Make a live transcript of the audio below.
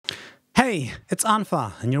Hey, it's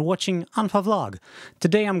Unfa, and you're watching Unfa Vlog.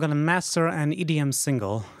 Today I'm gonna master an EDM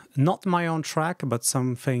single. Not my own track, but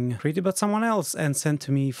something created by someone else and sent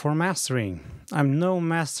to me for mastering. I'm no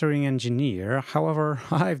mastering engineer, however,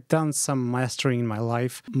 I've done some mastering in my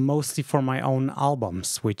life, mostly for my own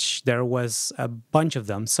albums, which there was a bunch of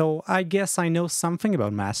them, so I guess I know something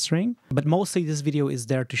about mastering. But mostly this video is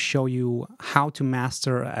there to show you how to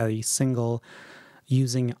master a single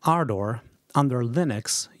using Ardour under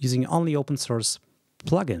Linux, using only open source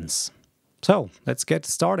plugins. So, let's get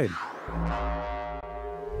started.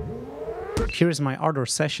 Here is my Ardour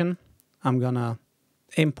session. I'm gonna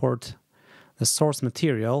import the source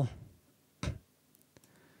material.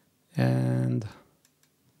 And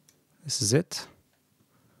this is it.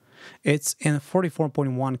 It's in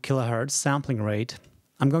 44.1 kilohertz sampling rate.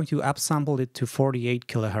 I'm going to upsample it to 48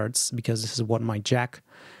 kilohertz because this is what my jack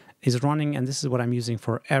is running, and this is what I'm using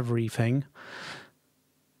for everything.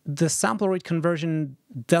 The sample rate conversion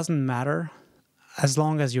doesn't matter as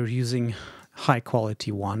long as you're using high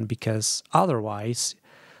quality one, because otherwise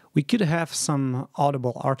we could have some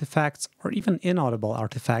audible artifacts or even inaudible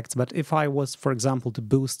artifacts. But if I was, for example, to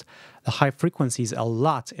boost the high frequencies a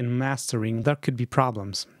lot in mastering, there could be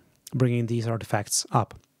problems bringing these artifacts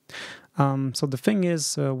up. So the thing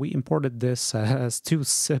is, we imported this as two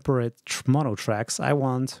separate mono tracks. I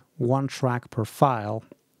want one track per file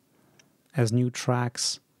as new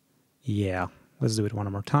tracks. Yeah, let's do it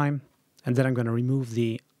one more time. And then I'm going to remove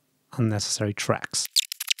the unnecessary tracks.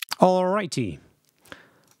 Alrighty.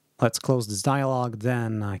 Let's close this dialog.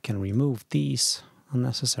 Then I can remove these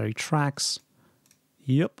unnecessary tracks.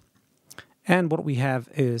 Yep. And what we have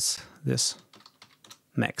is this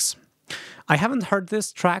mix. I haven't heard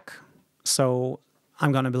this track, so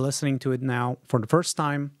I'm going to be listening to it now for the first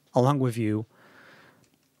time, along with you.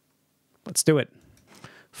 Let's do it.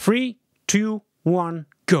 3, 2, 1,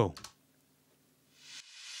 go.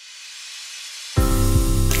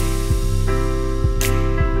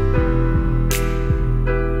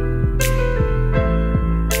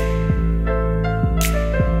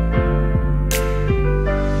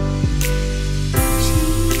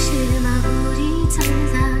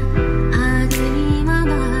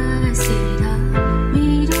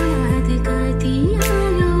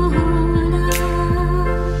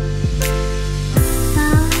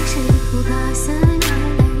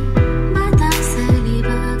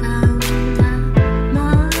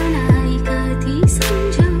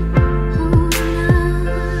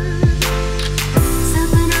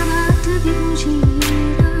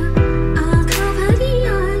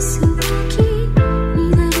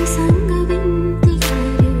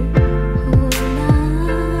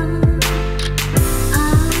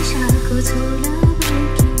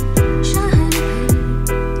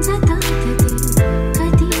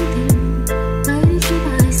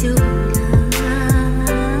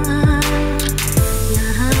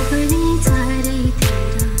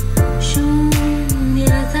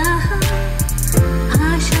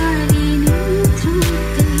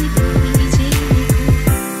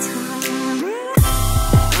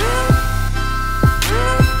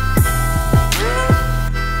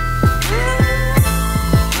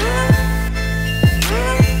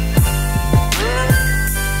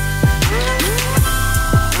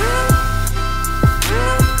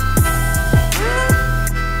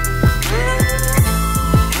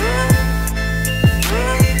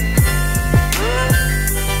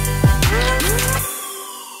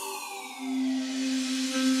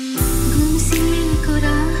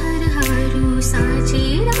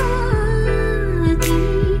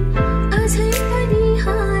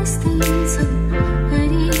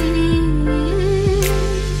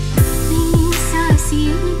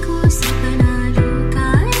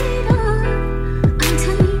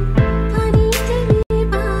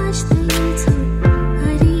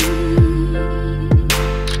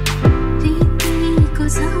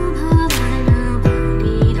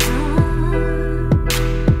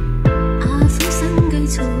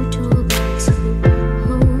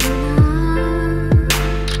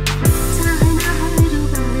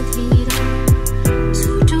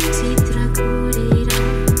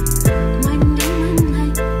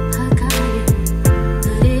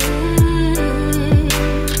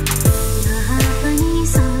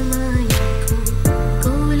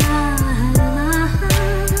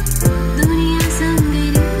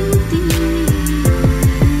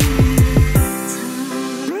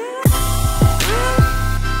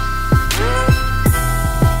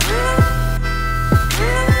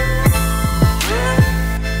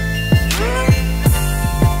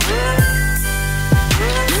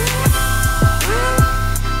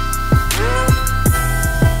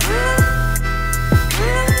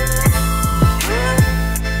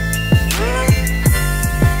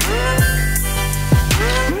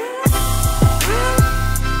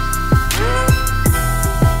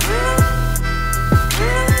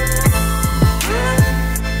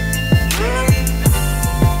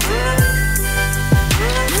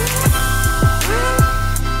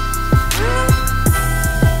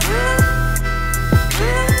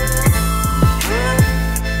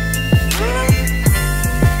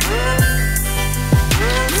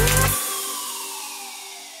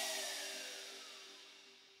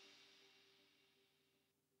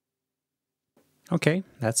 Okay,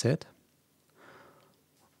 that's it.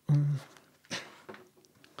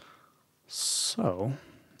 So,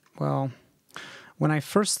 well, when I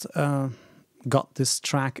first got this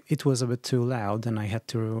track, it was a bit too loud, and I had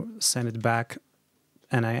to send it back,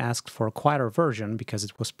 and I asked for a quieter version because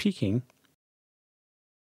it was peaking.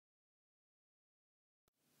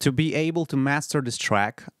 To be able to master this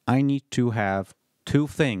track, I need to have two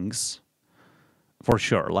things for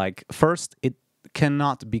sure. Like, first, it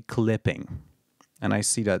cannot be clipping, and I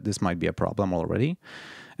see that this might be a problem already.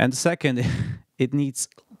 And second, it needs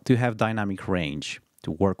to have dynamic range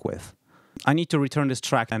to work with. I need to return this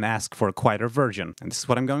track and ask for a quieter version, and this is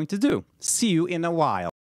what I'm going to do. See you in a while.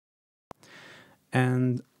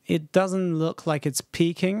 And it doesn't look like it's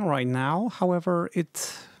peaking right now. However,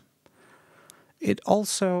 it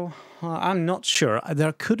also, I'm not sure.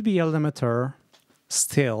 There could be a limiter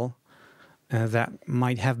still that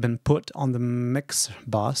might have been put on the mix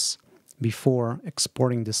bus before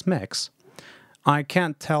exporting this mix. I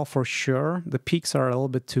can't tell for sure. The peaks are a little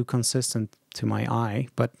bit too consistent to my eye,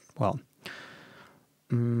 but, well,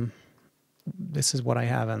 this is what I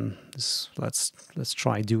have, and let's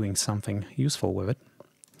try doing something useful with it.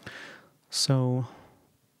 So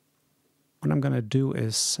what I'm going to do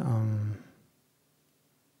is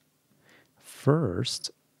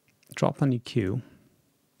first drop an EQ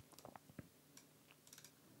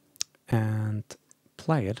and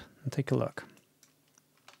play it and take a look.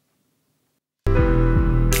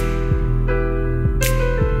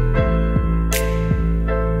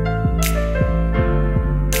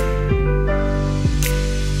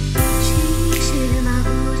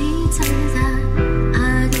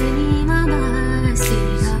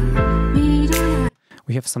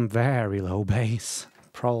 We have some very low bass,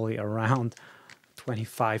 probably around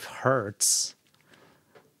 25 hertz.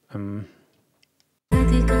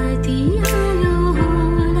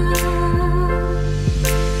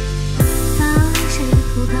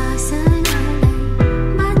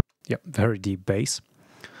 Yep, very deep bass.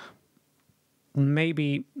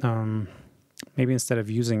 Maybe instead of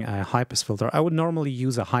using a high-pass filter, I would normally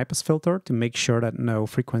use a high-pass filter to make sure that no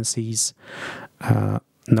frequencies,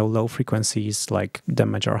 no low frequencies like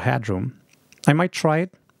damage our headroom. I might try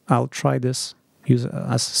it. I'll try this, use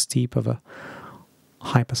as steep of a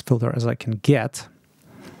high-pass filter as I can get,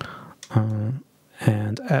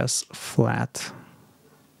 and as flat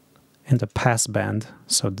in the pass band,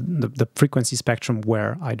 so the frequency spectrum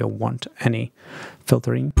where I don't want any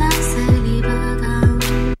filtering,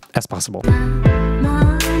 as possible.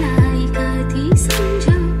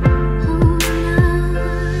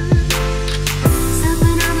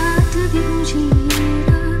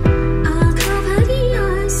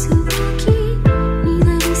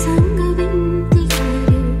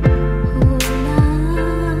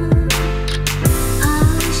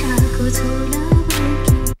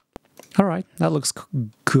 All right, that looks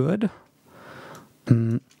good.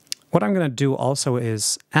 What I'm going to do also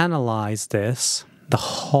is analyze this, the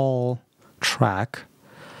whole track.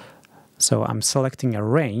 So I'm selecting a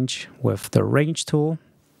range with the range tool,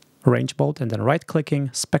 range bolt, and then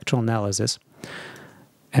right-clicking spectral analysis.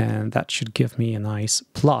 And that should give me a nice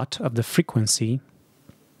plot of the frequency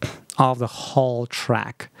of the whole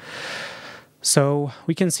track. So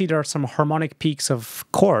we can see there are some harmonic peaks of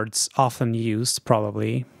chords often used,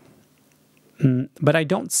 probably. But I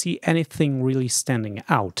don't see anything really standing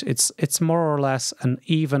out. It's more or less an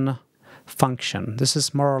even function. This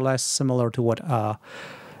is more or less similar to what a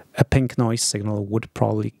pink noise signal would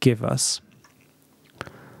probably give us.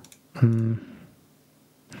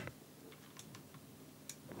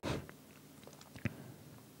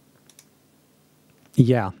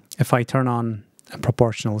 Yeah, if I turn on a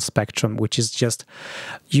proportional spectrum, which is just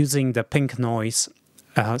using the pink noise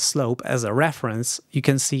slope as a reference, you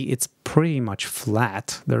can see it's pretty much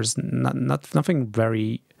flat. There's nothing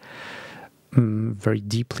very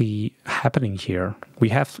deeply happening here. We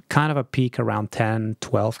have kind of a peak around 10,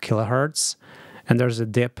 12 kilohertz, and there's a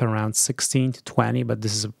dip around 16 to 20, but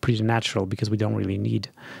this is pretty natural because we don't really need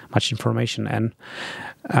much information. And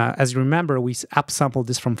as you remember, we upsampled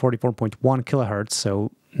this from 44.1 kilohertz,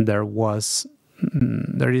 so there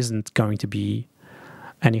isn't going to be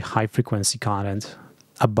any high frequency content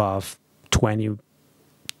above 20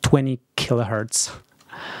 kilohertz,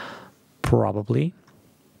 probably.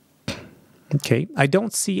 Okay, I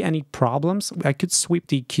don't see any problems. I could sweep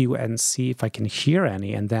the EQ and see if I can hear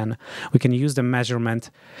any, and then we can use the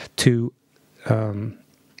measurement to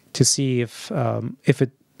see if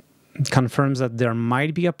it confirms that there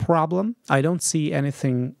might be a problem. I don't see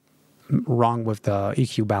anything wrong with the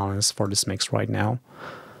EQ balance for this mix right now.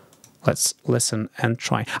 let's listen and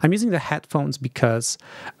try. I'm using the headphones because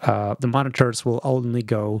the monitors will only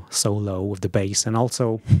go so low with the bass, and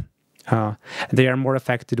also they are more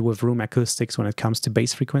affected with room acoustics when it comes to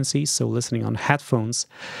bass frequencies. So listening on headphones,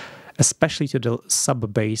 especially to the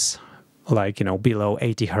sub bass, like below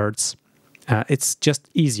 80 hertz, it's just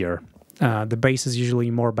easier. The bass is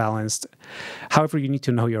usually more balanced. However, you need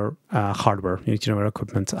to know your hardware. You need to know your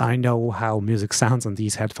equipment. I know how music sounds on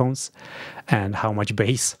these headphones and how much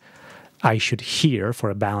bass I should hear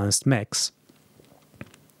for a balanced mix.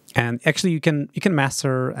 And actually, you can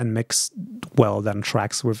master and mix well-done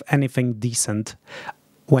tracks with anything decent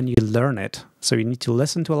when you learn it. So you need to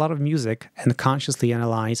listen to a lot of music and consciously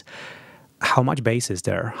analyze how much bass is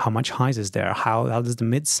there, how much highs is there, how does the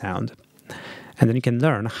mid sound. And then you can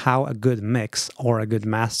learn how a good mix or a good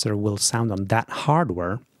master will sound on that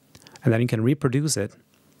hardware. And then you can reproduce it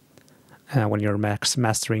when you're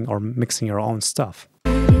mastering or mixing your own stuff.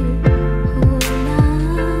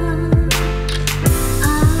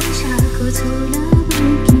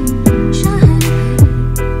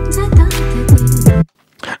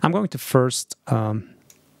 I'm going to first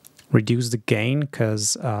reduce the gain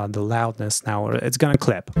because the loudness now, it's going to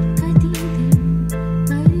clip.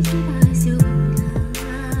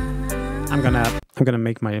 I'm gonna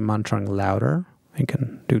make my mantrang louder. I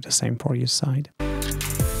can do the same for your side.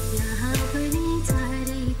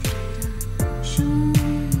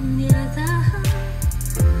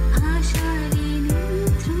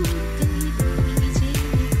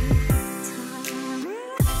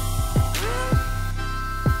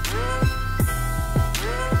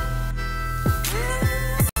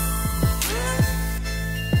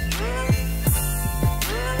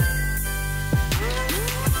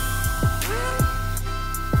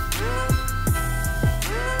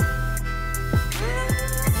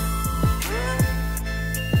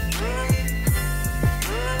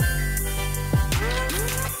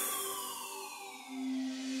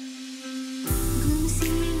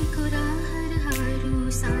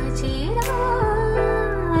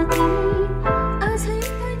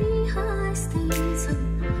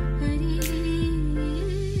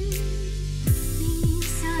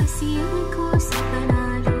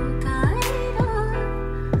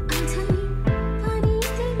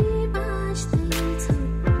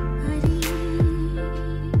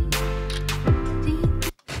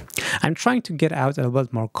 I'm trying to get out a little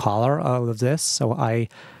bit more color out of this, so I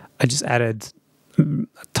just added a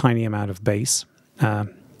tiny amount of bass,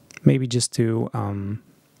 maybe just to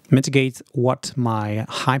mitigate what my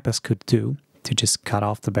high pass could do, to just cut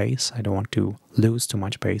off the bass. I don't want to lose too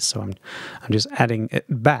much bass, so I'm just adding it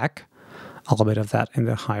back, a little bit of that in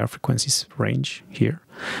the higher frequencies range here,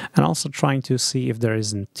 and also trying to see if there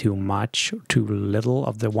isn't too much, too little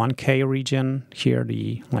of the 1K region here,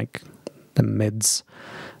 the mids.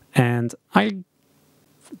 And I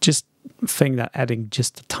just think that adding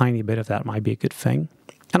just a tiny bit of that might be a good thing.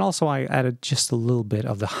 And also I added just a little bit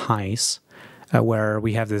of the highs where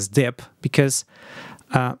we have this dip, because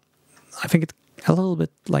I think it a little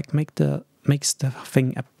bit like makes the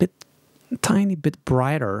thing a tiny bit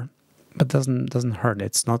brighter, but doesn't hurt.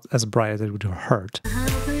 It's not as bright as it would hurt.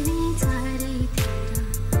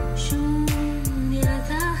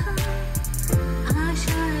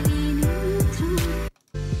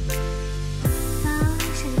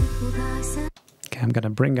 I'm going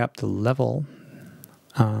to bring up the level,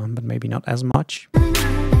 but maybe not as much.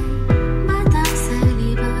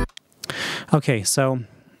 Okay, so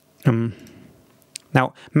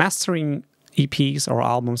now mastering EPs or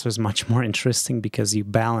albums is much more interesting because you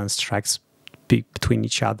balance tracks between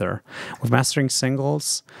each other. With mastering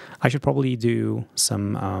singles, I should probably do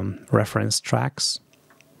some reference tracks.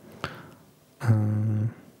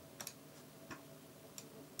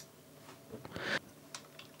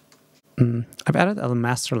 I've added a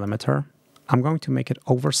master limiter. I'm going to make it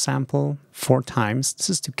oversample 4 times.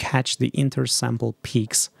 This is to catch the intersample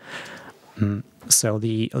peaks. So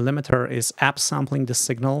the limiter is upsampling the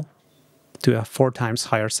signal to a 4 times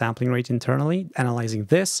higher sampling rate internally, analyzing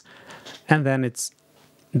this, and then it's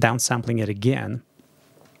downsampling it again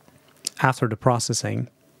after the processing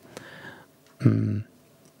to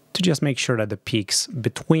just make sure that the peaks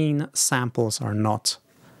between samples are not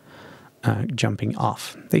jumping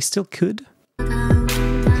off. They still could.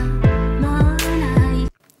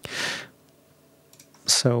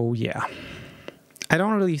 So yeah, I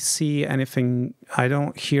don't really see anything, I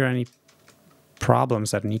don't hear any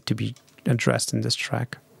problems that need to be addressed in this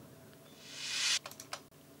track.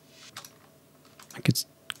 I could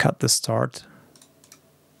cut the start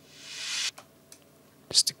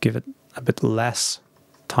just to give it a bit less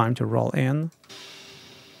time to roll in.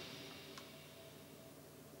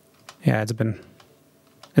 Yeah, it's been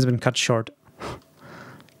cut short.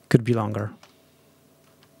 Could be longer.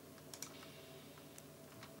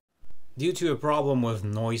 Due to a problem with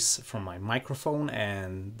noise from my microphone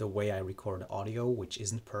and the way I record audio, which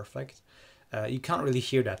isn't perfect, you can't really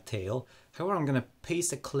hear that tail. However, I'm gonna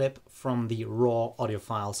paste a clip from the raw audio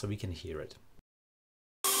file so we can hear it.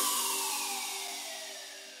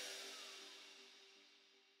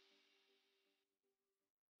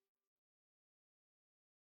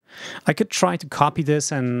 I could try to copy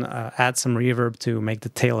this and add some reverb to make the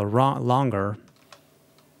tail longer.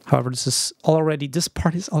 However, this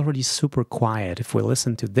part is already super quiet. If we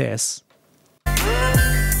listen to this,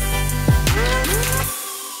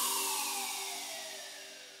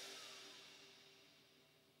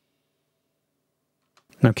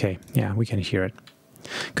 okay, yeah, we can hear it.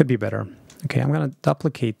 Could be better. Okay, I'm gonna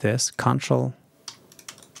duplicate this. Control,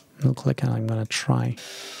 middle click, and I'm gonna try.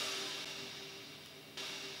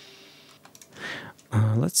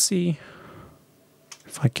 Let's see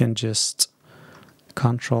if I can just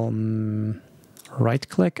Control right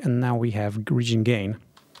click, and now we have region gain.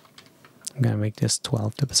 I'm gonna make this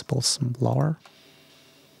 12 decibels lower.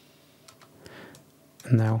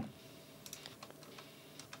 And now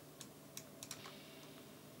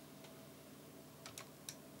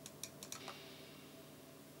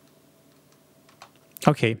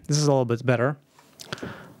okay, this is a little bit better.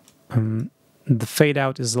 The fade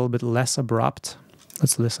out is a little bit less abrupt.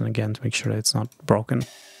 Let's listen again to make sure that it's not broken.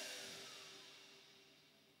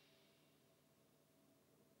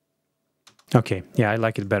 Okay, yeah, I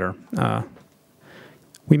like it better.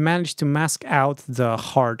 We managed to mask out the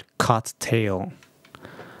hard cut tail.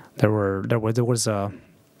 There was a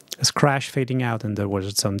crash fading out, and there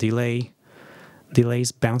was some delays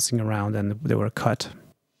bouncing around, and they were cut.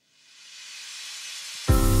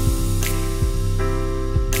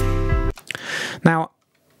 Now,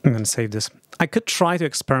 I'm going to save this. I could try to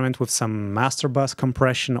experiment with some master bus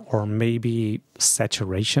compression or maybe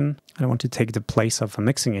saturation. I don't want to take the place of a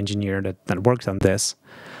mixing engineer that worked on this.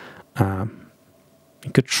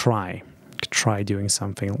 You could try doing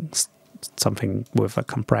something with a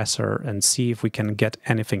compressor and see if we can get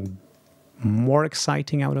anything more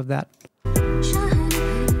exciting out of that.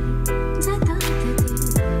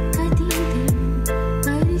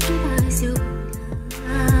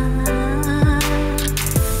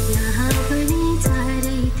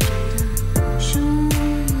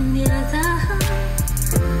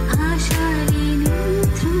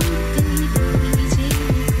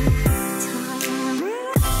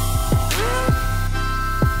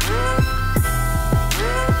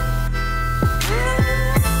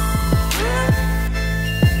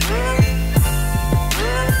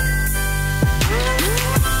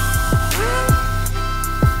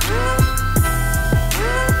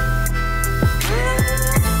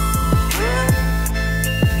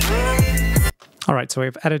 Alright, so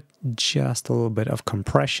we've added just a little bit of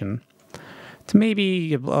compression to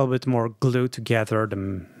maybe a little bit more glue together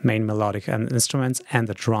the main melodic instruments and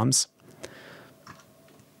the drums.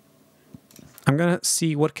 I'm gonna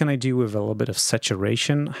see what can I do with a little bit of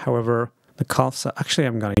saturation. However, actually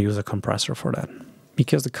I'm gonna use a compressor for that,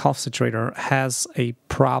 because the Calf saturator has a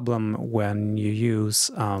problem when you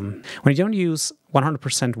don't use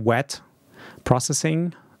 100% wet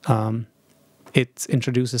processing. It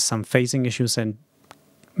introduces some phasing issues and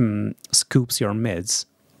scoops your mids,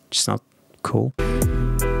 which is not cool.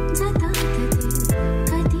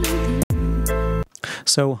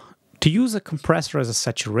 So to use a compressor as a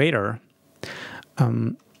saturator,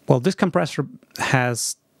 well, this compressor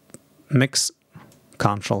has mix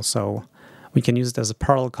control, so we can use it as a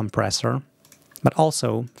parallel compressor, but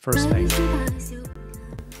also, first thing,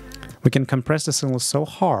 we can compress the signal so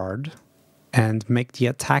hard and make the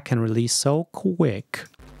attack and release so quick,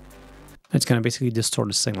 it's going to basically distort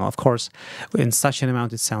the signal. Of course, in such an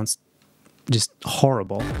amount, it sounds just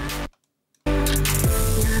horrible.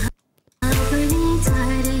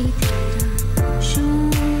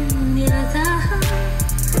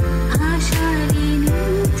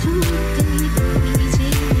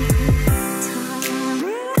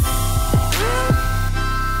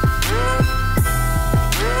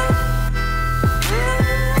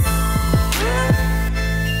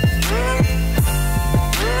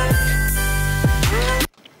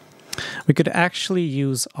 We could actually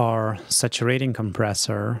use our saturating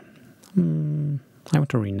compressor. I want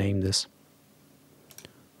to rename this.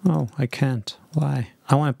 Oh, I can't. Why?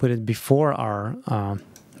 I want to put it before our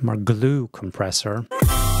glue compressor.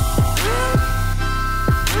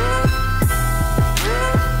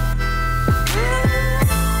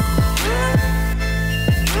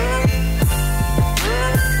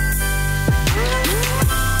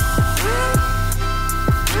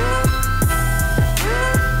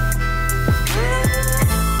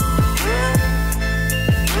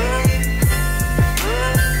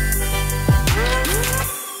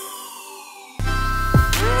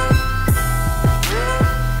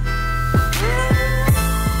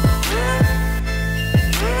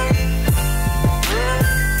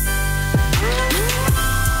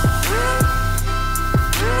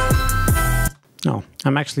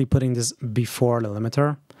 I'm actually putting this before the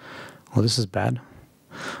limiter. Well, this is bad.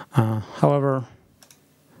 However,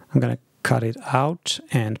 I'm gonna cut it out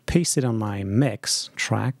and paste it on my mix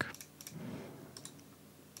track.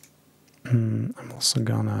 I'm also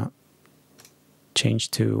gonna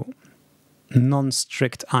change to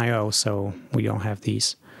non-strict I/O so we don't have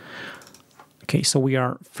these. Okay, so we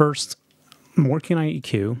are first working on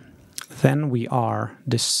EQ, then we are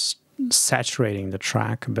saturating the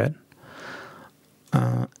track a bit,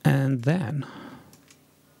 and then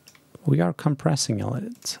we are compressing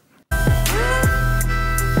it.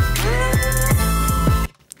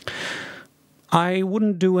 I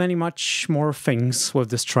wouldn't do any much more things with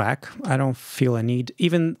this track. I don't feel a need.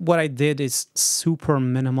 Even what I did is super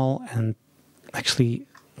minimal, and actually,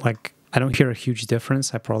 like, I don't hear a huge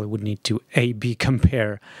difference. I probably would need to A/B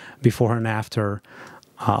compare before and after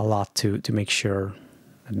a lot to make sure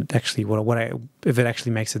actually if it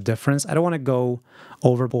actually makes a difference. I don't want to go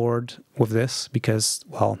overboard with this because,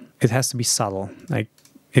 well, it has to be subtle. Like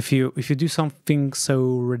if you do something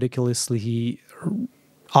so ridiculously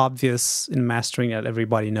obvious in mastering that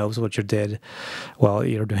everybody knows what you did, well,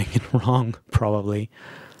 you're doing it wrong probably.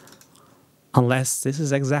 Unless this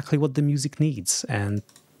is exactly what the music needs and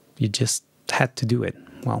you just had to do it.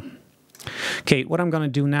 Well, okay, what I'm gonna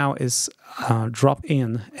do now is drop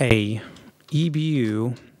in a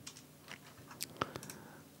EBU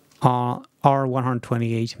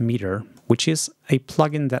R128 meter, which is a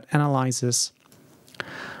plugin that analyzes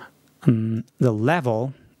the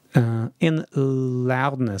level in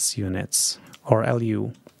loudness units, or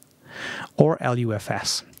LU, or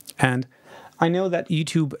LUFS. And I know that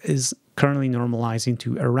YouTube is currently normalizing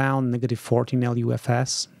to around -14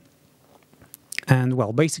 LUFS. And,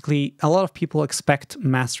 well, basically, a lot of people expect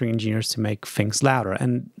mastering engineers to make things louder.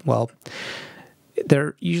 And, well,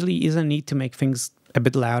 there usually is a need to make things a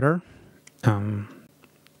bit louder,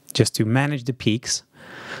 just to manage the peaks,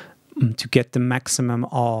 to get the maximum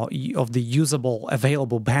of the usable,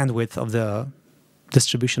 available bandwidth of the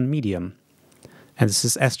distribution medium. And this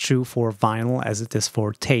is as true for vinyl as it is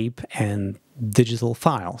for tape and digital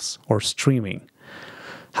files or streaming.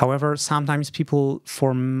 However, sometimes people,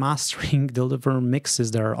 for mastering, deliver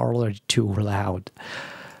mixes that are already too loud.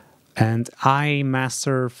 And I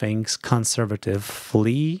master things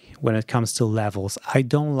conservatively when it comes to levels. I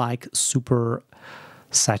don't like super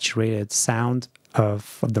saturated sound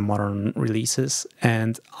of the modern releases.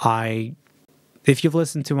 And if you've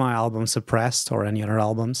listened to my album Suppressed or any other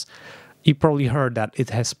albums, you probably heard that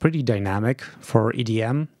it has pretty dynamic for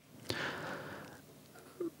EDM.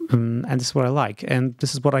 And this is what I like. And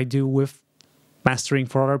this is what I do with mastering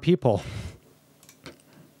for other people.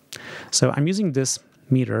 So I'm using this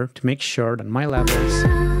meter to make sure that my levels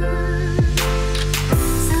are in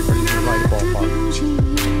the right ballpark.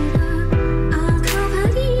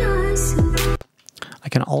 I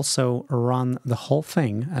can also run the whole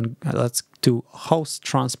thing, and let's do host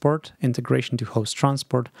transport, integration to host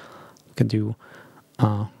transport. We can do,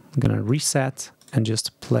 I'm gonna reset and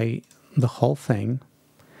just play the whole thing.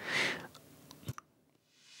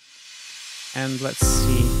 And let's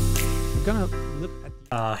see, we're gonna look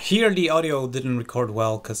at here the audio didn't record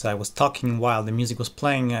well because I was talking while the music was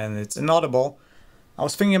playing and it's inaudible. I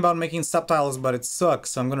was thinking about making subtitles, but it sucks,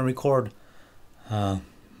 so I'm gonna record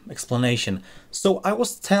explanation. So I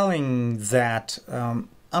was telling that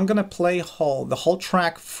I'm gonna play the whole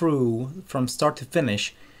track through from start to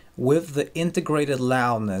finish with the integrated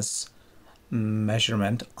loudness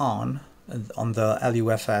measurement on the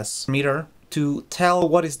LUFS meter to tell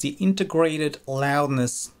what is the integrated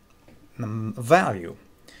loudness value.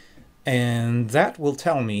 And that will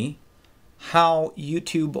tell me how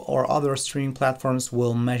YouTube or other streaming platforms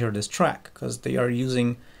will measure this track, because they are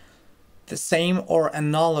using the same or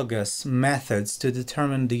analogous methods to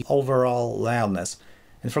determine the overall loudness.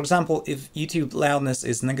 And for example, if YouTube loudness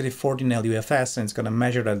is -14 LUFS, and it's going to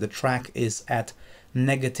measure that the track is at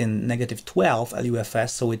 -12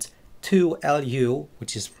 LUFS, so it's 2 LU,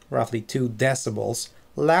 which is roughly 2 decibels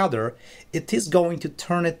louder, it is going to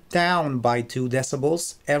turn it down by 2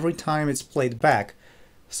 decibels every time it's played back,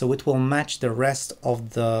 so it will match the rest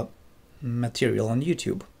of the material on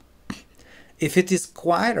YouTube. If it is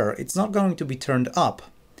quieter, it's not going to be turned up.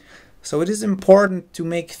 So it is important to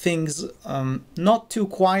make things not too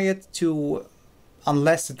quiet,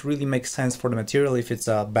 unless it really makes sense for the material. If it's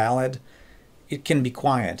a ballad, it can be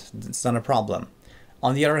quiet, it's not a problem.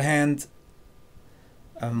 On the other hand,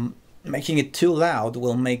 making it too loud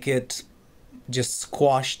will make it just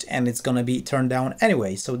squashed and it's gonna be turned down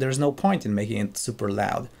anyway, so there's no point in making it super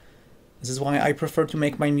loud. This is why I prefer to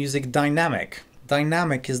make my music dynamic.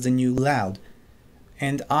 Dynamic is the new loud,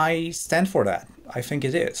 and I stand for that. I think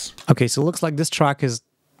it is. Okay, so it looks like this track is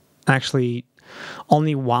actually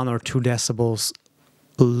only 1 or 2 decibels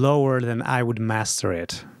lower than I would master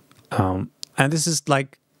it. And this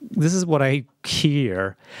is what I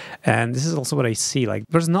hear, and this is also what I see. Like,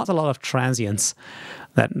 there's not a lot of transients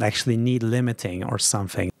that actually need limiting or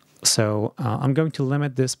something. So I'm going to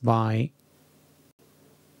limit this by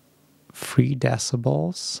 3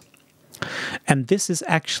 decibels. And this is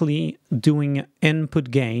actually doing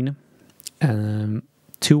input gain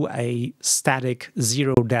to a static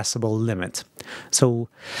 0 decibel limit. So,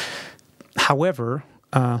 however,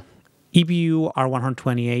 EBU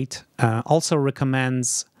R128 also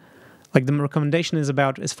recommends, like, the recommendation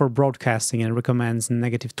is for broadcasting, and it recommends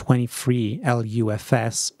 -23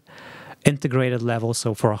 LUFS integrated level,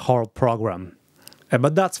 so for a whole program.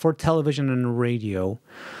 But that's for television and radio.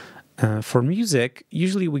 For music,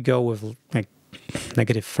 usually we go with like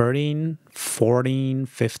 -13, 14,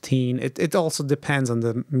 15. It also depends on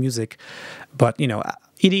the music, but you know,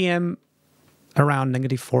 EDM around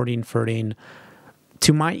 -14, 13.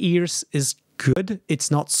 To my ears is good. It's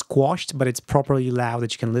not squashed, but it's properly loud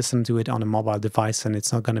that you can listen to it on a mobile device, and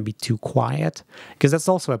it's not going to be too quiet, because that's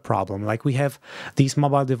also a problem. Like, we have these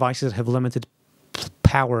mobile devices that have limited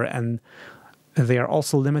power, and they are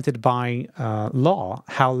also limited by law.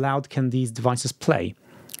 How loud can these devices play?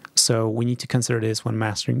 So we need to consider this when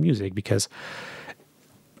mastering music, because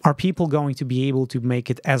are people going to be able to make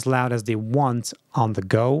it as loud as they want on the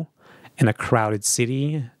go in a crowded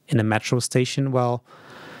city, in a metro station? Well,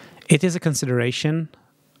 it is a consideration,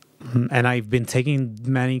 and I've been taking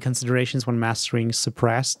many considerations when mastering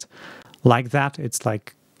suppressed like that. It's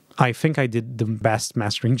like, I think I did the best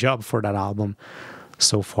mastering job for that album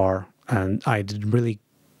so far, and I did really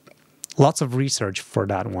lots of research for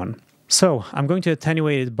that one. So I'm going to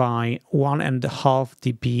attenuate it by 1.5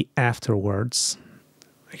 dB afterwards.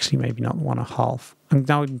 Actually, maybe not 1.5. And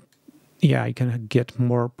now, yeah, I can get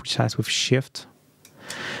more precise with shift.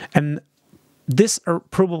 And this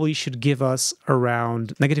probably should give us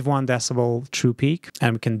around -1 decibel true peak,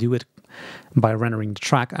 and we can do it by rendering the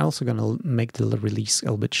track. I'm also going to make the release a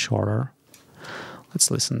little bit shorter.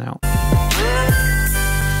 Let's listen now.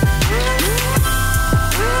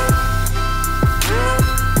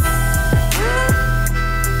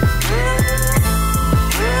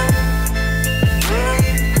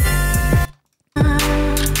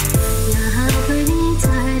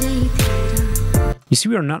 You see,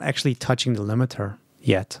 we are not actually touching the limiter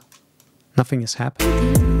yet. Nothing is happening.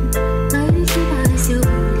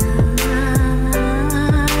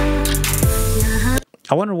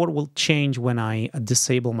 I wonder what will change when I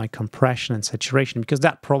disable my compression and saturation, because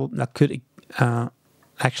that could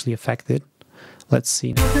actually affect it. Let's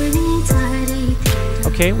see.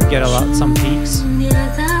 Okay, we get some peaks.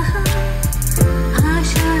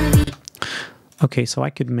 Okay, so I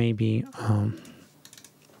could maybe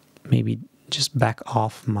just back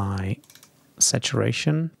off my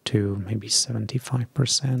saturation to maybe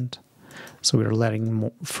 75%. So we're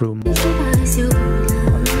letting through more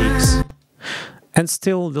peaks. And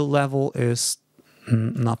still the level is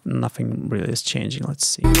nothing really is changing. Let's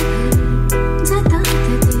see.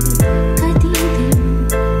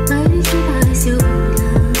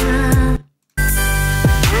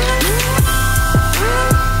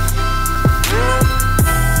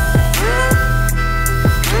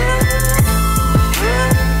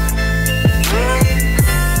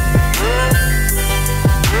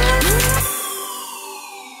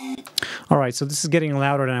 All right, so this is getting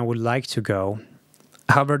louder than I would like to go.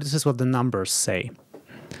 However, this is what the numbers say.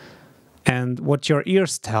 And what your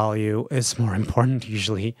ears tell you is more important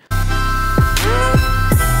usually.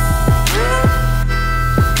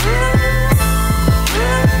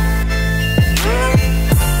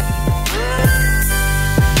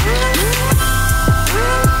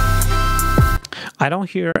 I don't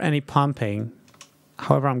hear any pumping.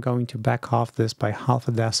 However, I'm going to back off this by 0.5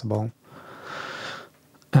 decibel.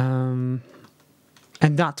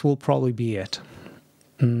 And that will probably be it.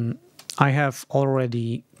 I have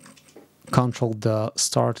already controlled the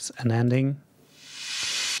start and ending.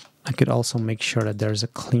 I could also make sure that there's a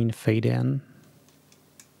clean fade in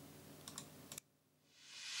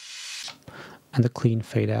and a clean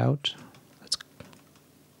fade out.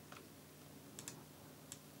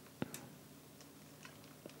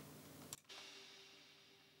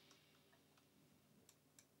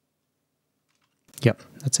 Yep,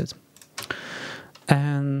 that's it.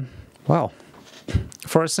 And, well,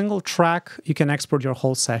 for a single track, you can export your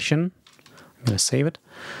whole session. I'm going to save it.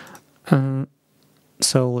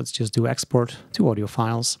 So let's just do export to audio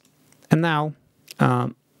files. And now,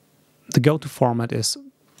 the go-to format is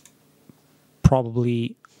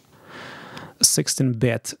probably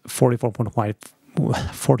 16-bit 44.1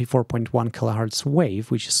 kilohertz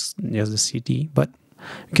wave, which is just the CD, but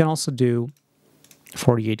you can also do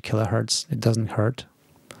 48 kilohertz. It doesn't hurt.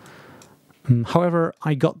 However,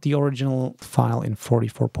 I got the original file in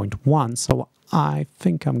 44.1, so I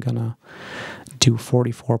think I'm gonna do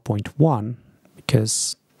 44.1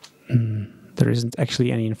 because there isn't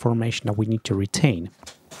actually any information that we need to retain.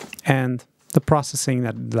 And the processing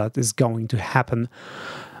that is going to happen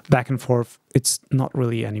back and forth, it's not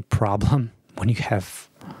really any problem when you have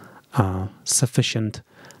sufficient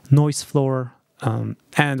noise floor,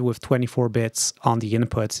 and with 24 bits on the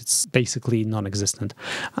inputs, it's basically non-existent.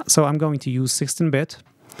 So I'm going to use 16-bit.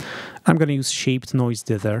 I'm going to use shaped noise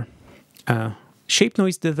dither. Shaped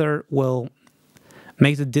noise dither will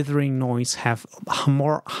make the dithering noise have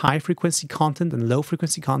more high-frequency content and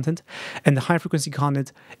low-frequency content. And the high-frequency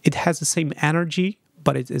content, it has the same energy,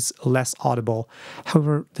 but it is less audible.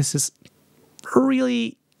 However, this is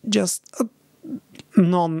really just a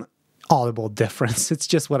non-audible difference. It's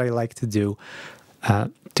just what I like to do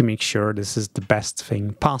to make sure this is the best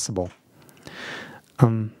thing possible. So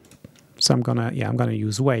I'm gonna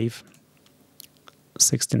use wave,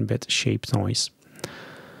 16-bit shaped noise.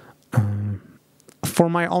 For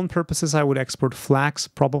my own purposes, I would export flags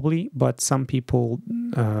probably, but some people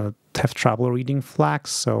have trouble reading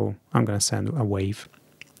flags, so I'm going to send a wave.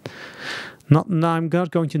 I'm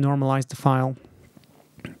not going to normalize the file,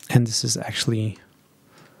 and this is actually,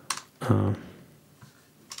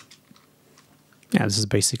 this is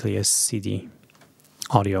basically a CD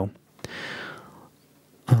audio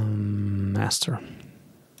master.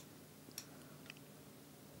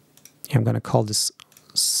 I'm going to call this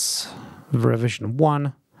revision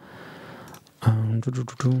 1.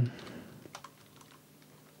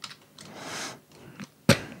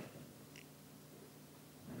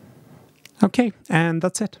 Okay, and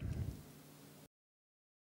that's it.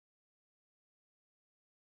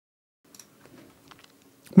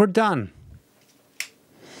 We're done.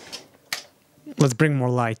 Let's bring more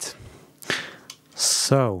light.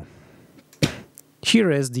 So, here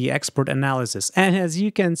is the export analysis. And as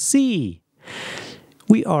you can see,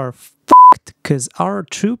 we are fucked because our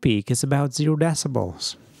true peak is about 0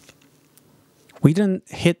 decibels. We didn't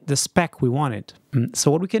hit the spec we wanted. So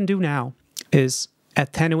what we can do now is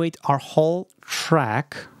attenuate our whole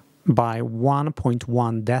track by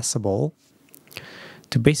 1.1 decibel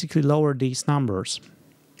to basically lower these numbers.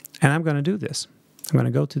 And I'm going to do this. I'm going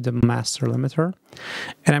to go to the master limiter,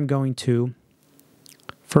 and I'm going to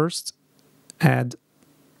first add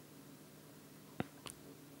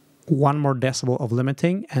 1 more decibel of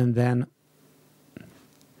limiting, and then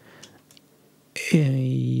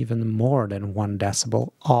even more than 1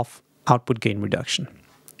 decibel of output gain reduction.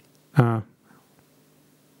 Or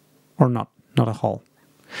not a whole.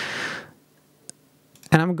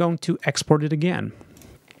 And I'm going to export it again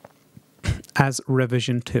as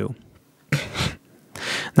revision 2.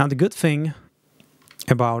 Now the good thing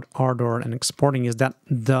about Ardour and exporting is that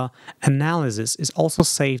the analysis is also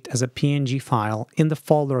saved as a PNG file in the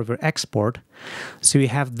folder of your export. So you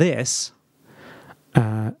have this,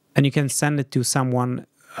 and you can send it to someone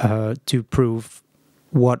to prove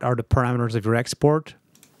what are the parameters of your export,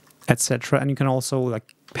 etc. And you can also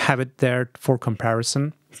have it there for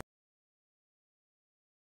comparison.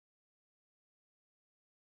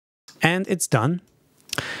 And it's done.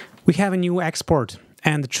 We have a new export.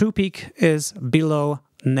 And the true peak is below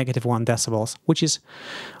 -1 decibels, which is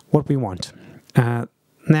what we want.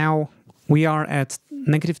 Now we are at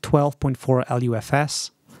 -12.4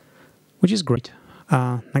 LUFS, which is great.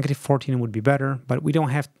 -14 would be better, but we don't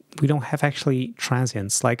have actually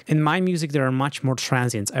transients. Like in my music, there are much more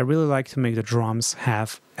transients. I really like to make the drums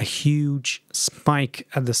have a huge spike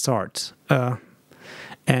at the start,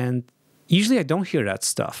 and usually I don't hear that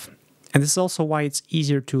stuff. And this is also why it's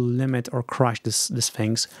easier to limit or crush these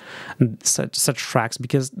things, such tracks,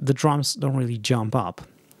 because the drums don't really jump up.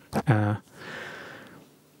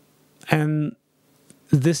 And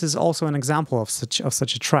this is also an example of such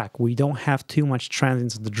a track. We don't have too much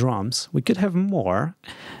transients of the drums. We could have more,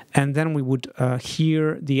 and then we would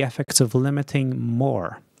hear the effects of limiting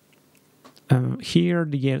more. Here,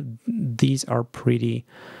 these are pretty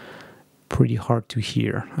hard to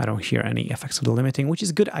hear. I don't hear any effects of the limiting, which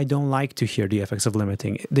is good. I don't like to hear the effects of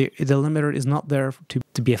limiting. The limiter is not there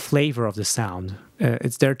to be a flavor of the sound.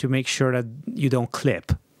 It's there to make sure that you don't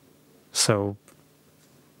clip. So,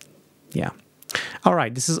 yeah. All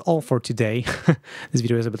right, this is all for today. This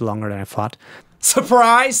video is a bit longer than I thought.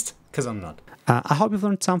 Surprised? Because I'm not. I hope you've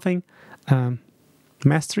learned something.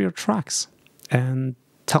 Master your tracks and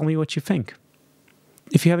tell me what you think.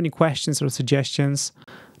 If you have any questions or suggestions,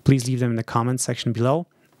 please leave them in the comments section below,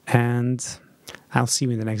 and I'll see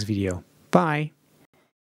you in the next video. Bye!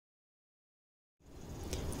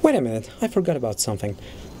 Wait a minute, I forgot about something.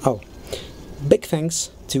 Oh, big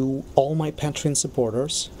thanks to all my Patreon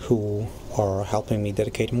supporters who are helping me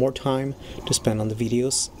dedicate more time to spend on the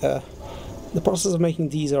videos. The process of making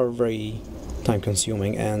these are very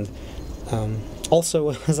time-consuming, and also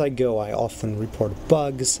as I go I often report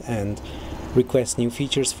bugs and request new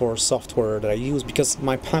features for software that I use, because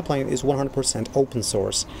my pipeline is 100% open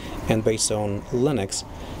source and based on Linux.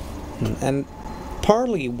 And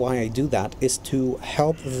partly why I do that is to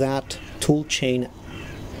help that toolchain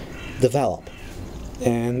develop.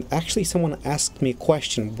 And actually someone asked me a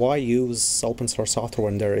question, why use open source software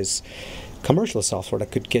when there is commercial software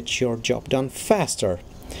that could get your job done faster?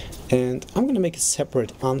 And I'm going to make a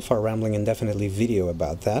separate unfa rambling indefinitely video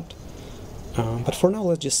about that. But for now,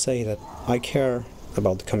 let's just say that I care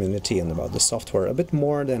about the community and about the software a bit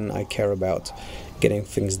more than I care about getting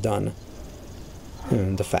things done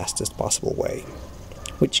in the fastest possible way,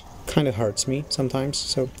 which kind of hurts me sometimes.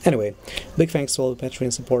 So anyway, big thanks to all the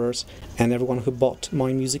Patreon supporters and everyone who bought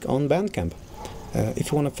my music on Bandcamp.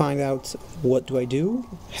 If you want to find out what do I do,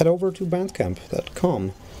 head over to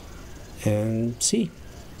bandcamp.com and see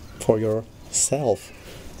for yourself.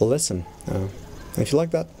 Listen. If you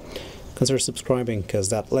like that, consider subscribing, because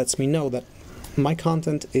that lets me know that my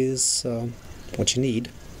content is what you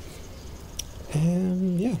need.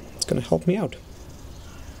 And yeah, it's gonna help me out.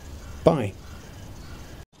 Bye.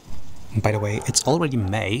 By the way, it's already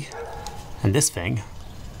May, and this thing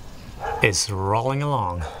is rolling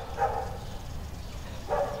along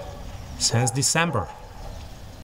since December.